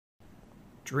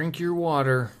Drink your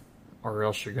water, or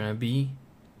else you're going to be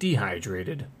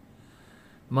dehydrated.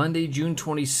 Monday, June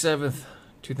 27th,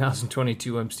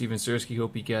 2022. I'm Steven Sersky.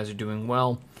 Hope you guys are doing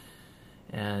well.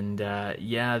 And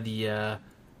the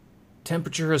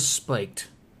temperature has spiked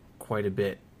quite a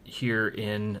bit here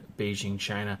in Beijing,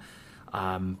 China.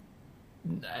 And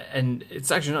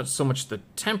it's actually not so much the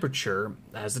temperature,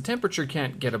 as the temperature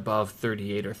can't get above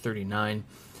 38 or 39.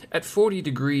 At 40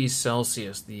 degrees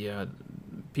Celsius, the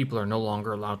people are no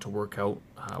longer allowed to work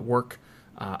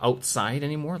outside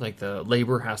anymore. Like, the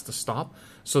labor has to stop.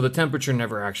 So the temperature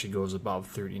never actually goes above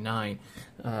 39,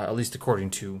 at least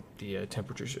according to the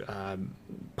temperatures,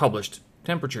 published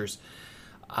temperatures.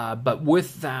 But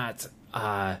with that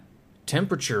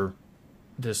temperature,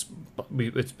 it's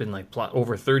been like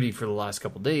over 30 for the last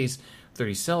couple days,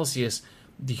 30 Celsius.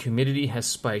 The humidity has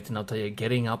spiked, and I'll tell you,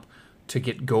 getting up to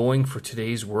get going for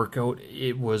today's workout,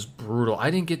 it was brutal.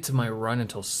 I didn't get to my run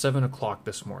until 7 o'clock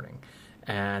this morning,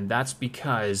 and that's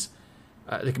because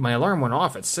my alarm went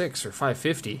off at 6 or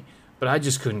 5:50, but I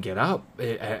just couldn't get up.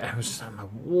 I'm like,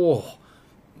 whoa!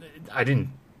 I didn't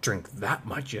drink that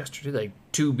much yesterday, like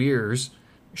 2 beers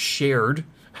shared.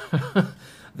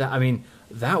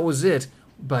 That was it.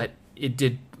 But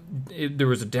there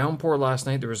was a downpour last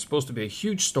night. There was supposed to be a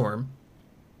huge storm.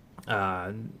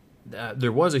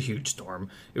 There was a huge storm.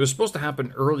 It was supposed to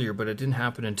happen earlier, but it didn't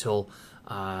happen until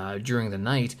during the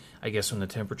night, I guess, when the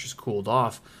temperatures cooled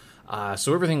off.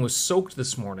 So everything was soaked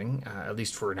this morning, at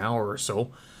least for an hour or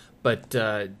so. But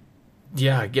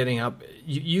getting up,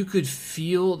 you could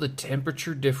feel the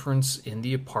temperature difference in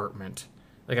the apartment.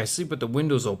 Like, I sleep with the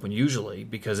windows open usually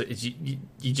because you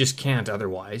just can't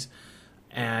otherwise.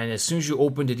 And as soon as you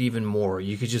opened it even more,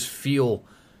 you could just feel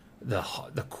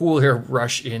the cool air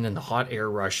rush in and the hot air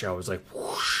rush out. It was like,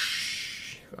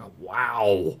 whoosh,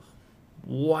 wow.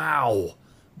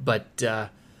 But,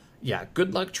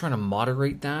 good luck trying to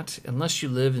moderate that, unless you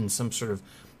live in some sort of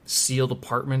sealed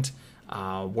apartment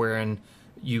wherein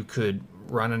you could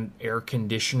run an air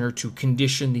conditioner to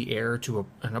condition the air to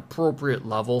an appropriate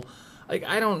level. Like,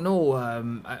 I don't know,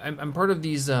 I'm part of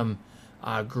these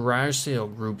garage sale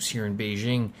groups here in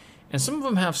Beijing, and some of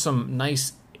them have some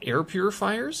nice air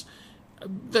purifiers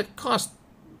that cost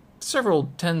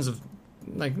several tens of,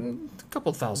 like, a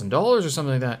couple $1,000s or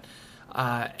something like that,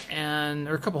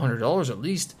 or a couple $100 at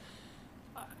least.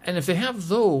 And if they have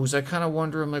those, I kind of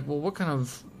wonder, I'm like, well, what kind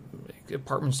of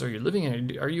apartments are you living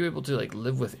in? Are you able to, like,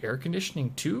 live with air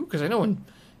conditioning too? Because I know in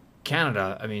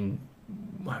Canada,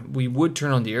 we would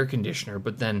turn on the air conditioner,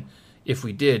 but then if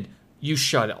we did, you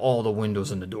shut all the windows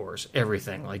and the doors,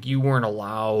 everything. Like, you weren't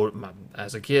allowed,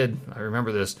 as a kid, I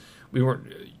remember this,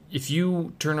 if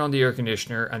you turn on the air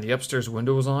conditioner and the upstairs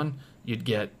window was on, you'd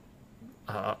get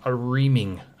a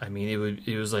reaming.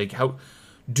 It was like, how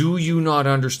do you not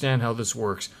understand how this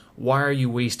works? Why are you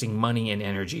wasting money and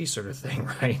energy, sort of thing,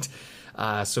 right?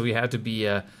 So we had to be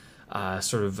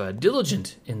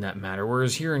diligent in that matter.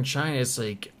 Whereas here in China, it's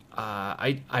like,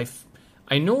 I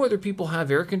know other people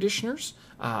have air conditioners.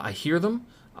 I hear them,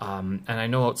 and I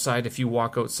know outside, if you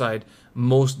walk outside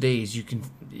most days,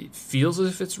 it feels as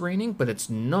if it's raining, but it's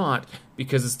not,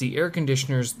 because it's the air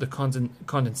conditioners, the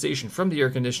condensation from the air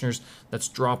conditioners that's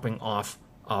dropping off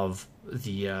of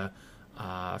the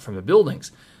from the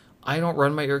buildings. I don't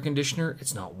run my air conditioner.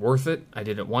 It's not worth it. I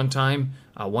did it one time,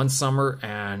 one summer,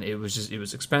 and it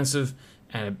was expensive,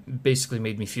 and it basically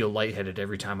made me feel lightheaded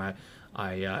every time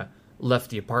I left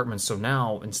the apartment. So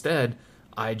now, instead,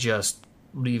 I just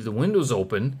leave the windows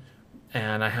open,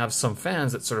 and I have some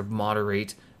fans that sort of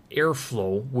moderate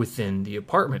airflow within the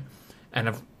apartment.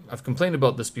 And I've complained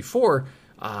about this before,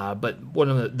 but one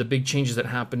of the big changes that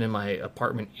happened in my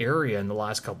apartment area in the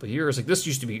last couple of years, like, this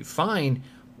used to be fine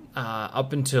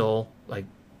up until like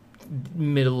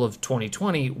middle of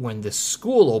 2020, when the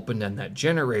school opened and that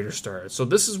generator started. So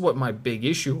this is what my big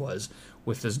issue was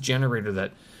with this generator,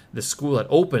 that the school had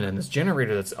opened, and this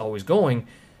generator that's always going,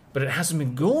 but it hasn't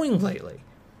been going lately.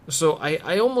 So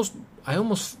I almost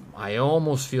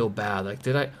feel bad. Like,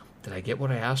 did I get what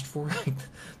I asked for? Like,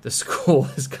 the school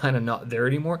is kind of not there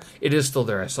anymore. It is still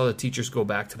there. I saw the teachers go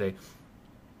back today,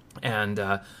 and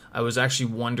I was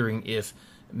actually wondering if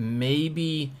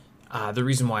maybe the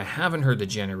reason why I haven't heard the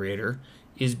generator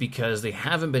is because they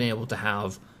haven't been able to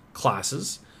have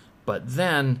classes. But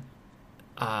then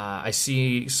I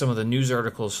see some of the news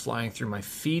articles flying through my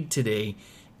feed today,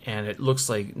 and it looks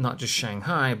like not just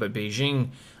Shanghai, but Beijing,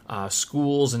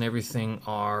 schools and everything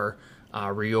are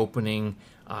reopening.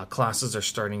 Classes are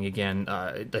starting again,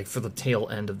 like for the tail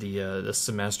end of the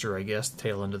semester, I guess,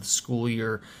 tail end of the school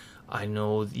year. I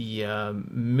know the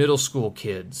middle school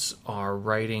kids are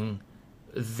writing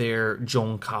their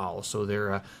zhongkao, so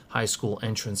their high school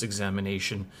entrance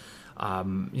examination.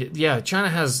 China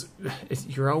has.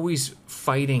 You're always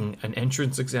fighting an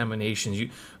entrance examination.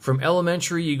 From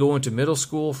elementary, you go into middle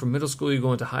school. From middle school, you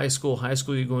go into high school. High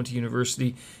school, you go into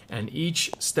university. And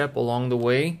each step along the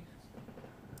way,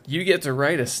 you get to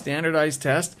write a standardized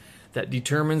test that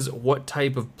determines what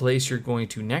type of place you're going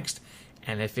to next.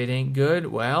 And if it ain't good,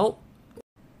 well,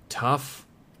 tough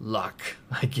luck,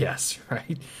 I guess,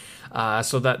 right?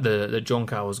 So that the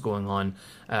zhongkao is going on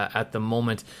at the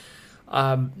moment.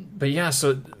 But yeah,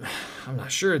 so I'm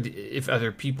not sure if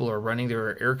other people are running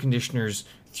their air conditioners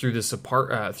through this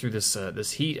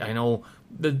this heat. I know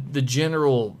the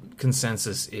general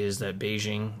consensus is that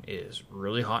Beijing is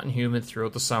really hot and humid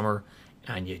throughout the summer,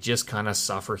 and you just kind of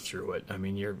suffer through it. I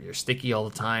mean, you're sticky all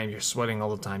the time, you're sweating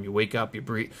all the time. You wake up, you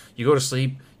breathe, you go to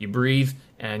sleep, you breathe,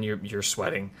 and you're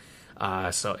sweating.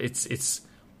 So it's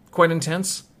quite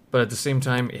intense, but at the same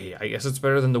time, hey, I guess it's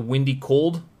better than the windy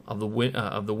cold of the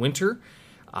winter.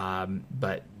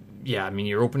 But yeah, I mean,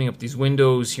 you're opening up these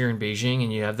windows here in Beijing,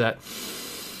 and you have that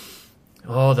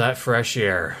fresh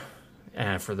air.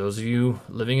 And for those of you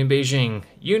living in Beijing,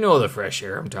 you know the fresh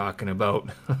air I'm talking about.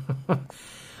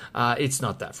 It's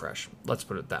not that fresh, let's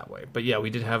put it that way. But yeah, we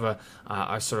did have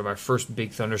our first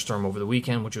big thunderstorm over the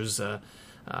weekend, which was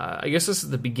I guess this is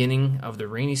the beginning of the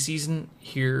rainy season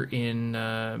here in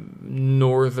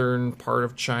northern part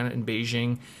of China in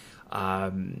Beijing.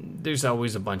 There's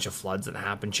always a bunch of floods that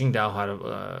happen. Qingdao had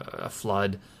a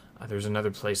flood. There's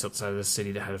another place outside of the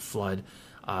city that had a flood.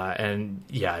 And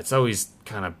yeah, it's always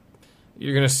kind of,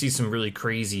 you're going to see some really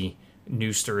crazy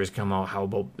news stories come out. How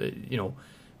about,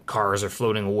 cars are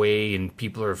floating away and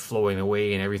people are flowing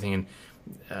away and everything. And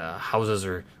houses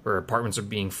or apartments are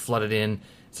being flooded in.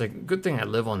 It's like, good thing I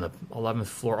live on the 11th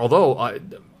floor. Although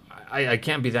I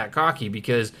can't be that cocky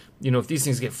because, if these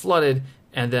things get flooded,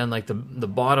 and then like the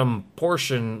bottom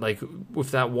portion, like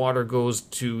if that water goes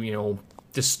to,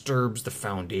 disturbs the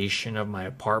foundation of my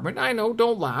apartment. I know,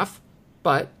 don't laugh.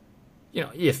 But,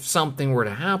 if something were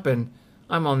to happen,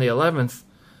 I'm on the 11th.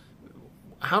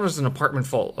 How does an apartment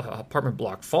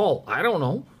block fall? I don't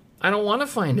know. I don't want to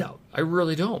find out. I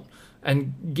really don't.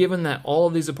 And given that all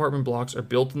of these apartment blocks are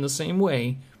built in the same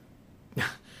way,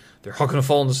 they're all going to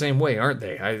fall in the same way, aren't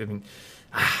they? I mean,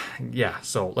 yeah.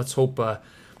 So let's hope that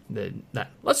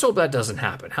doesn't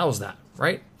happen. How's that,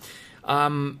 right?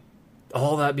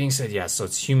 All that being said, yeah. So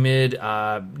it's humid.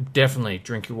 Definitely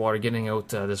drink your water. Getting out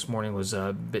this morning was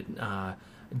a bit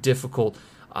difficult.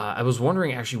 I was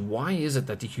wondering actually, why is it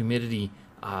that the humidity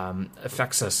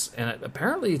affects us? And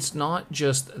apparently, it's not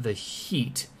just the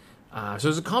heat. So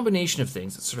there's a combination of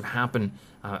things that sort of happen.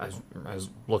 I was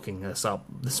looking this up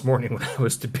this morning when I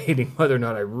was debating whether or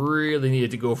not I really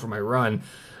needed to go for my run.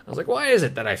 I was like, why is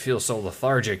it that I feel so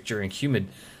lethargic during humidity,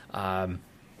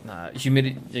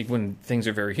 like when things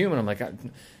are very humid? I'm like,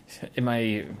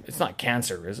 it's not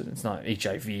cancer, is it? It's not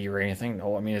HIV or anything.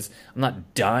 No, I mean, I'm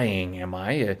not dying, am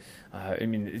I? I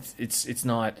mean, it's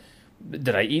not.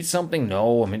 Did I eat something?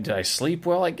 No. I mean, did I sleep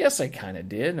well? I guess I kind of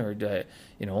did. Or did I,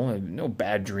 no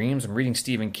bad dreams. I'm reading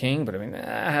Stephen King, but I mean,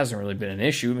 that hasn't really been an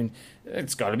issue. I mean,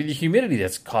 it's got to be the humidity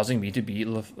that's causing me to be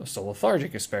so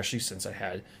lethargic, especially since I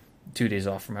had 2 days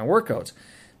off from my workouts.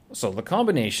 So the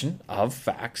combination of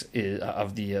facts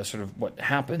of the sort of what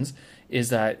happens is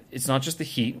that it's not just the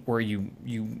heat where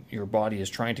your body is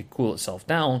trying to cool itself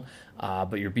down,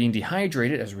 but you're being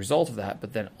dehydrated as a result of that.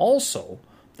 But then also,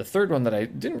 the third one that I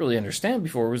didn't really understand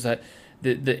before was that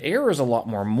the air is a lot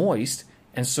more moist,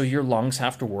 and so your lungs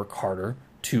have to work harder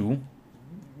to,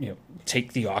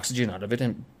 take the oxygen out of it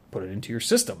and put it into your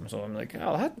system. So I'm like,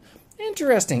 oh, that's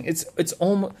interesting. It's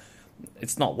almost,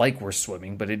 it's not like we're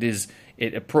swimming, but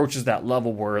it approaches that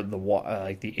level where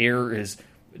the air is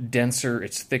denser,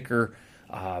 it's thicker,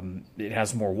 it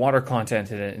has more water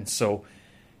content in it, and so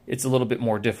it's a little bit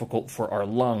more difficult for our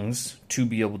lungs to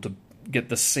be able to get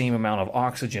the same amount of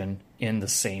oxygen in the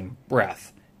same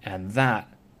breath, and that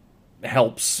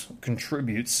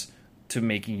contributes to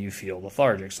making you feel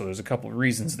lethargic. So there's a couple of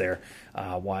reasons there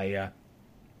why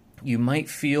you might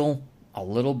feel a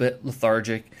little bit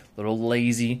lethargic, a little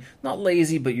lazy. Not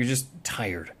lazy, but you're just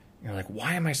tired. You're like,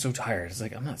 why am I so tired? It's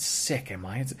like, I'm not sick, am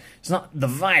I? It's not the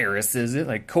virus, is it?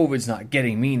 Like, COVID's not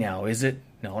getting me now, is it?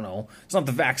 No. It's not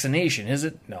the vaccination, is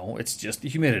it? No, it's just the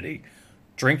humidity.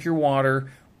 Drink your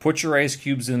water, put your ice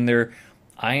cubes in there.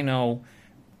 I know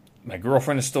my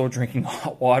girlfriend is still drinking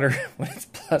hot water when it's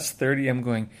plus 30. I'm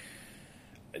going,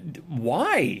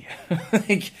 why?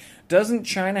 Like, doesn't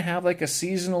China have like a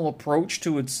seasonal approach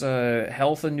to its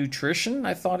health and nutrition?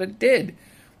 I thought it did.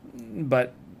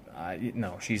 But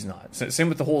No, she's not. Same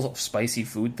with the whole spicy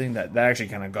food thing. That actually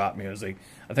kind of got me. I was like,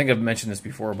 I think I've mentioned this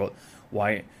before about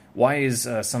why is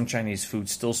some Chinese food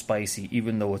still spicy,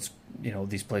 even though it's,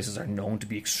 these places are known to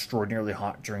be extraordinarily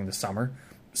hot during the summer.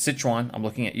 Sichuan, I'm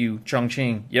looking at you.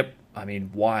 Chongqing, yep. I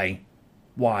mean, why?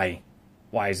 Why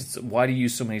do you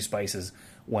use so many spices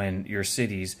when your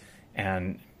cities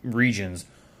and regions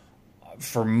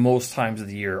for most times of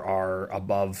the year are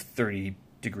above 30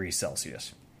 degrees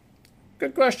Celsius?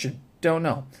 Good question. Don't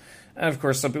know. And of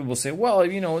course, some people will say, well,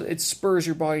 it spurs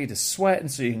your body to sweat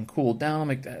and so you can cool down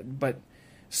like that. But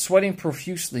sweating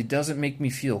profusely doesn't make me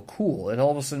feel cool. It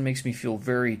all of a sudden makes me feel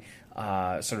very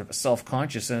sort of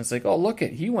self-conscious, and it's like, oh, look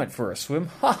he went for a swim.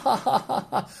 Ha ha ha ha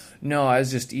ha. No, I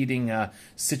was just eating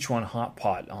Sichuan hot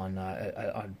pot on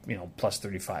plus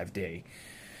 35 day.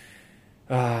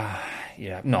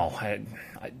 Yeah, no,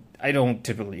 I don't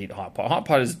typically eat hot pot. Hot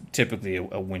pot is typically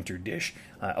a winter dish,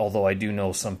 although I do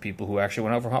know some people who actually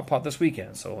went out for hot pot this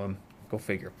weekend, so go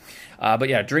figure. But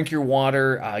yeah, drink your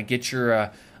water, get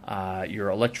your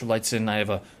electrolytes in. I have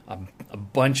a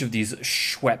bunch of these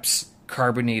Schweppes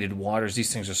carbonated waters.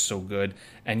 These things are so good.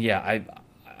 And yeah,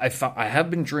 I have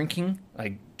been drinking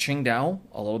like Qingdao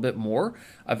a little bit more.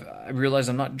 I realized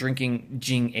I'm not drinking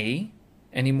Jing-A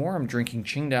anymore. I'm drinking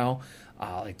Qingdao,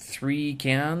 like 3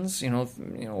 cans, maybe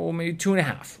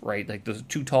 2.5, right? Like those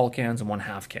 2 tall cans and 1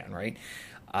 half can, right?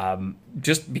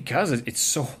 Just because it's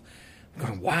so, I'm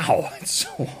going, wow, it's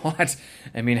so hot.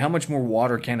 I mean, how much more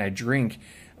water can I drink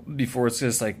before it's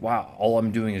just like, wow, all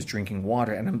I'm doing is drinking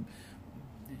water, and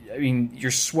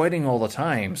you're sweating all the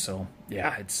time, so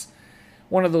yeah, it's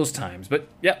one of those times. But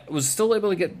yeah, I was still able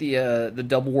to get the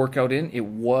double workout in. It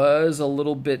was a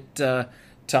little bit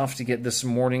tough to get this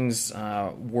morning's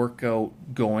workout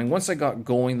going. Once I got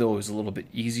going, though, it was a little bit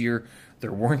easier.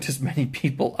 There weren't as many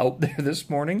people out there this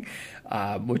morning,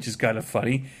 which is kind of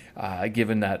funny,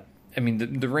 given that,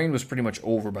 the rain was pretty much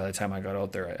over by the time I got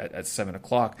out there at 7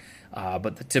 o'clock,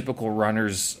 but the typical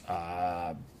runners,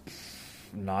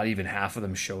 not even half of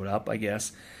them showed up, I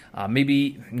guess.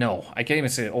 Maybe, no, I can't even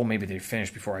say, maybe they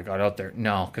finished before I got out there.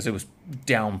 No, because it was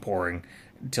downpouring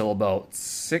till about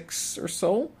 6 or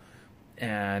so,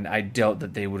 and I doubt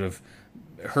that they would have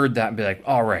heard that and be like,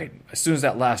 all right, as soon as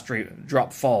that last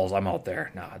drop falls, I'm out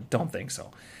there. No, I don't think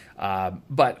so.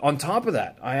 But on top of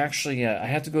that, I actually I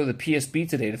had to go to the PSB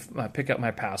today to pick up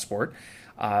my passport.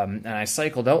 And I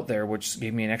cycled out there, which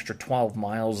gave me an extra 12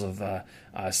 miles of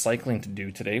cycling to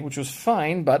do today, which was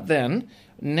fine. But then,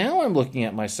 now I'm looking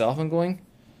at myself and going,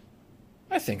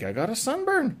 I think I got a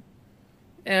sunburn.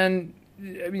 And,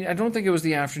 I don't think it was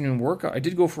the afternoon workout. I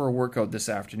did go for a workout this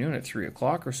afternoon at 3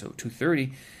 o'clock or so,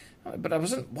 2:30. But I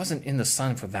wasn't in the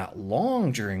sun for that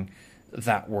long during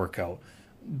that workout.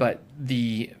 But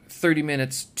the 30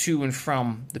 minutes to and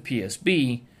from the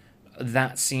PSB,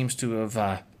 that seems to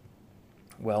have...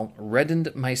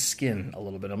 reddened my skin a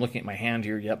little bit. I'm looking at my hand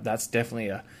here. Yep, that's definitely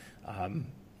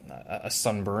a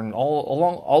sunburn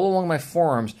all along my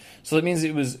forearms. So that means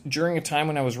it was during a time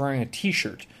when I was wearing a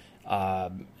t-shirt,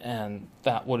 and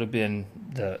that would have been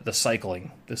the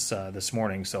cycling this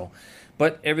morning. So,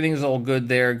 but everything is all good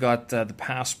there. Got the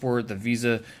passport, the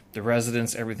visa, the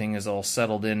residence. Everything is all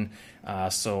settled in.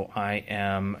 So I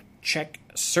am Czech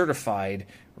certified,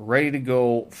 ready to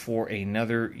go for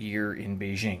another year in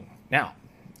Beijing. Now,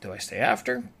 do I stay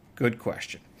after? Good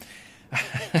question.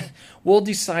 We'll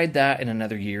decide that in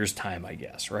another year's time, I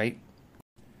guess, right?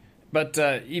 But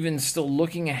even still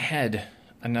looking ahead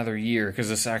another year, because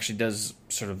this actually does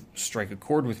sort of strike a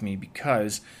chord with me,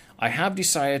 because I have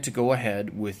decided to go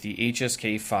ahead with the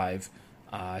HSK5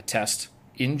 test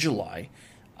in July.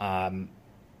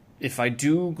 If I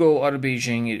do go out of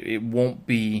Beijing, it won't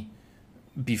be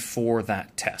before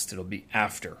that test. It'll be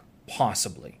after,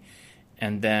 possibly.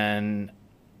 And then...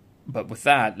 But with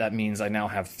that means I now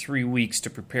have 3 weeks to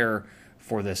prepare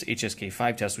for this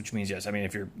HSK5 test, which means, yes,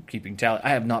 if you're keeping tally, I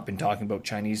have not been talking about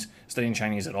studying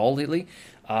Chinese at all lately,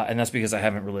 and that's because I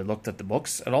haven't really looked at the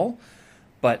books at all.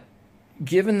 But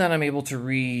given that I'm able to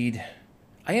read,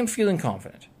 I am feeling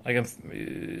confident.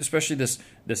 Especially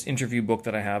this interview book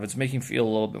that I have, it's making me feel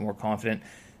a little bit more confident.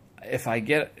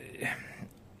 I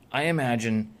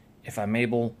imagine if I'm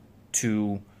able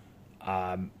to...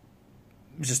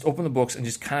 just open the books and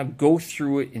just kind of go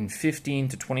through it in 15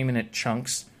 to 20 minute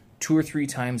chunks 2 or 3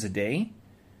 times a day,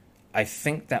 I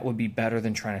think that would be better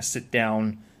than trying to sit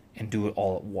down and do it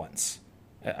all at once.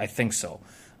 I think so.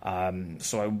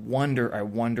 So I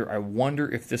wonder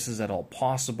if this is at all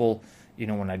possible.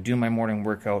 When I do my morning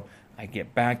workout, I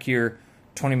get back here,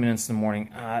 20 minutes in the morning.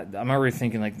 I'm already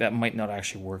thinking like that might not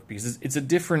actually work, because it's a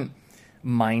different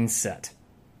mindset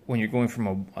when you're going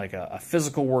from a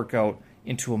physical workout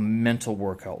into a mental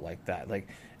workout like that. Like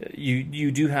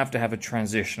you do have to have a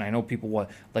transition. I know people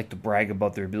like to brag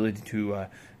about their ability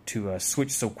to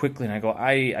switch so quickly, and I go,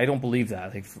 I don't believe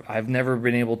that. Like, I've never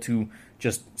been able to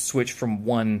just switch from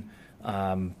one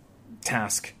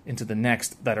task into the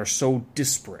next that are so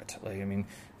disparate. Like, I mean,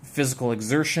 physical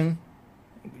exertion,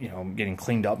 getting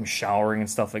cleaned up and showering and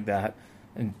stuff like that,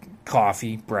 and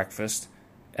coffee, breakfast,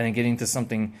 and then getting to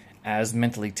something as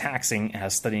mentally taxing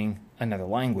as studying another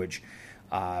language.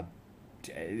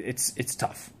 It's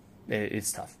tough.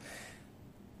 It's tough.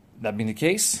 That being the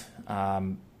case,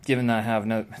 given that I have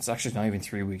it's actually not even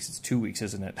 3 weeks, it's 2 weeks,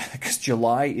 isn't it? Because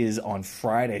July is on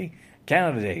Friday.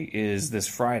 Canada Day is this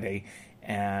Friday,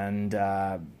 and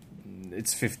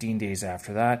it's 15 days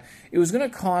after that. It was going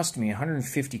to cost me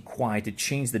 150 kwai to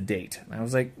change the date. And I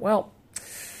was like, well,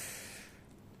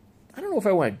 I don't know if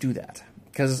I want to do that.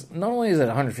 Because not only is it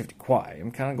 150 kwai,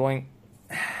 I'm kind of going,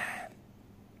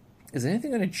 is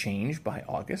anything going to change by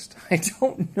August? I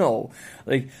don't know.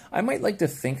 Like, I might like to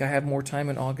think I have more time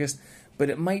in August, but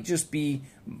it might just be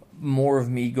more of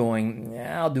me going,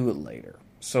 I'll do it later.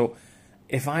 So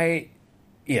if I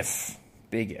just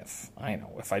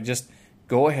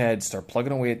go ahead, start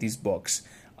plugging away at these books,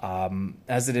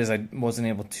 as it is, I wasn't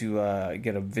able to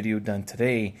get a video done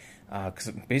today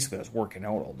because basically I was working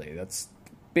out all day. That's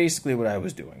basically what I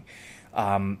was doing.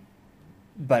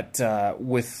 But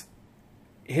with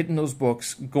hitting those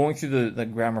books, going through the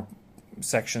grammar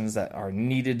sections that are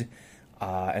needed,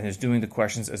 and just doing the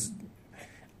questions,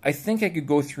 I think I could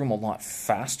go through them a lot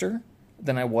faster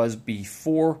than I was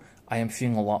before. I am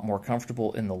feeling a lot more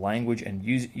comfortable in the language and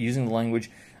using the language.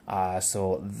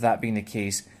 So that being the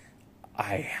case,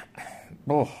 I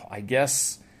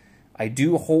guess I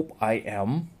do hope I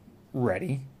am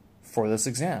ready for this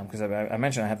exam, because I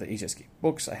mentioned I have the HSK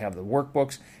books, I have the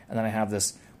workbooks, and then I have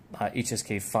this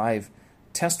HSK 5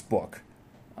 test book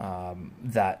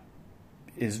that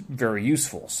is very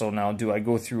useful. So now, do I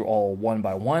go through all one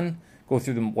by one,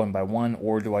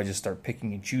 or do I just start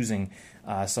picking and choosing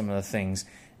some of the things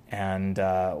and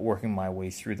working my way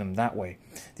through them that way?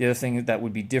 The other thing that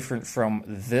would be different from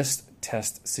this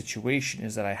test situation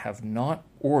is that I have not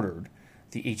ordered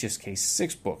the HSK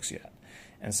 6 books yet.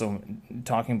 And so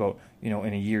talking about, in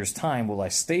a year's time, will I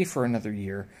stay for another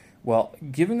year? Well,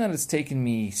 given that it's taken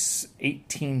me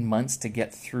 18 months to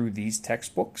get through these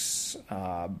textbooks,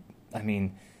 another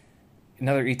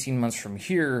 18 months from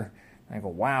here, I go,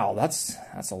 wow, that's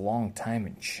a long time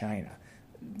in China.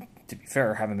 To be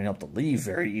fair, I haven't been able to leave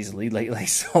very easily lately.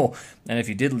 So, and if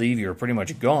you did leave, you were pretty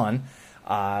much gone.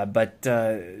 But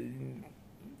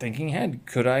thinking ahead,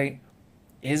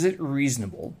 is it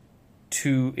reasonable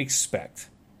to expect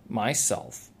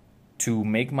myself to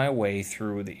make my way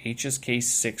through the HSK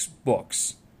 6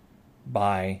 books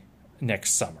by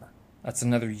next summer? That's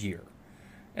another year.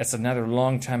 That's another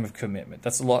long time of commitment.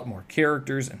 That's a lot more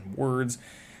characters and words.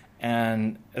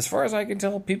 And as far as I can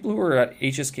tell, people who are at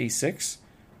HSK 6,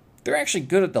 they're actually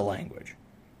good at the language.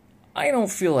 I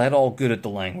don't feel at all good at the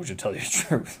language, to tell you the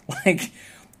truth. Like,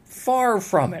 far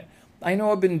from it. I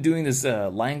know I've been doing this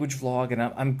language vlog, and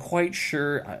I'm quite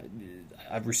sure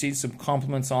I've received some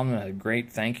compliments on them.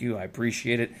 Great, thank you, I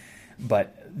appreciate it.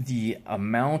 But the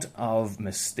amount of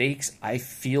mistakes I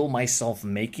feel myself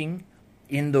making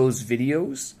in those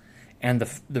videos and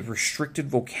the restricted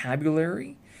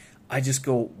vocabulary, I just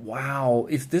go, wow,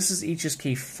 if this is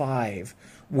HSK 5,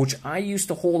 which I used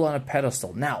to hold on a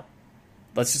pedestal. Now,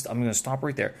 I'm going to stop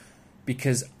right there,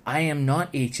 because I am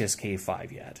not HSK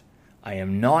 5 yet. I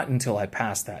am not until I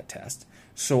pass that test.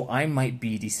 So I might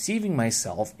be deceiving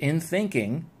myself in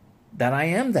thinking that I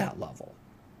am that level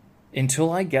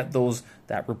until I get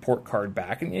that report card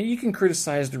back. And you can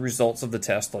criticize the results of the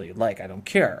test all you like. I don't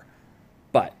care.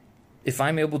 But if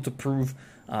I'm able to prove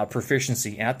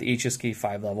proficiency at the HSK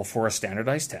 5 level for a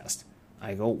standardized test,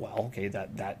 I go, well, okay,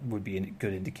 that would be a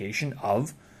good indication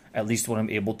of at least what I'm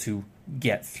able to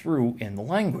get through in the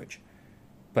language.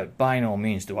 But by no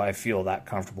means do I feel that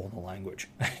comfortable in the language.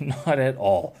 Not at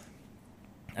all.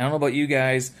 I don't know about you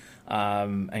guys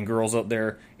and girls out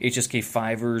there, HSK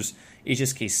 5ers,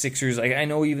 HSK 6ers. I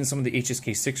know even some of the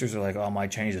HSK 6ers are like, oh, my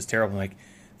Chinese is terrible. I'm like,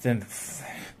 then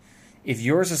if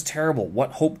yours is terrible,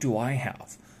 what hope do I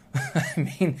have? I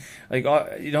mean, like,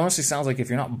 it honestly sounds like if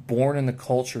you're not born in the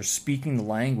culture, speaking the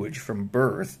language from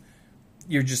birth,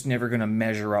 you're just never going to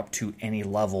measure up to any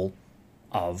level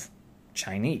of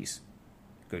Chinese.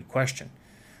 Good question.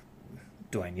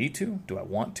 Do I need to? Do I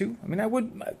want to? I mean, I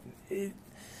would.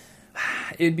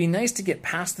 It'd be nice to get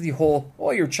past the whole,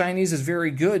 oh, your Chinese is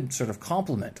very good sort of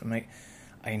compliment. I'm like,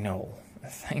 I know.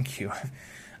 Thank you.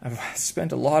 I've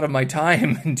spent a lot of my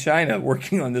time in China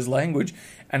working on this language,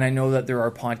 and I know that there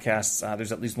are podcasts.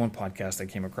 There's at least one podcast I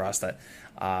came across that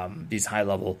these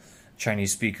high-level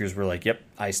Chinese speakers were like, "Yep,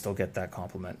 I still get that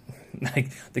compliment."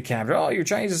 Like the captain, "Oh, your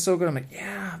Chinese is so good." I'm like,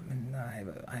 "Yeah,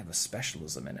 I have a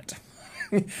specialism in it."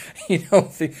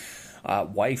 The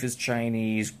wife is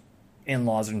Chinese,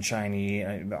 in-laws are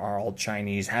Chinese, are all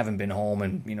Chinese, haven't been home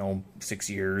in 6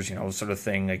 years, sort of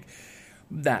thing. Like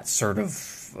that sort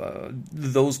of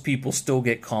those people still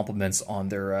get compliments on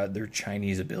their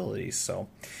Chinese abilities. So,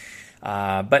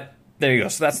 but there you go.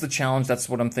 So that's the challenge. That's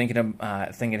what I'm thinking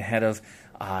ahead of,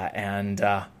 and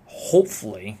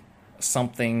hopefully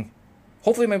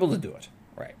I'm able to do it.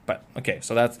 Right, but okay,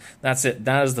 so that's it.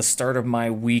 That is the start of my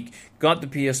week. Got the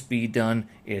PSB done.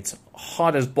 It's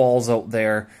hot as balls out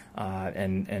there,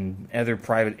 and other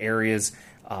private areas.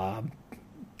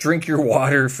 Drink your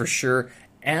water for sure.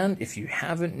 And if you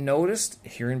haven't noticed,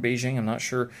 here in Beijing, I'm not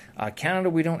sure, Canada,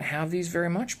 we don't have these very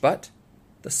much, but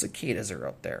the cicadas are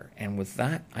out there. And with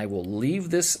that, I will leave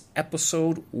this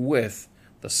episode with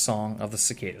the song of the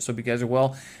cicadas. So hope you guys are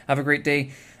well. Have a great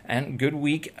day and good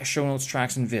week. Show notes,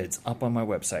 tracks, and vids up on my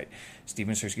website,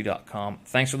 StephenSersky.com.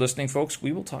 Thanks for listening, folks.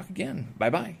 We will talk again.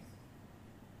 Bye-bye.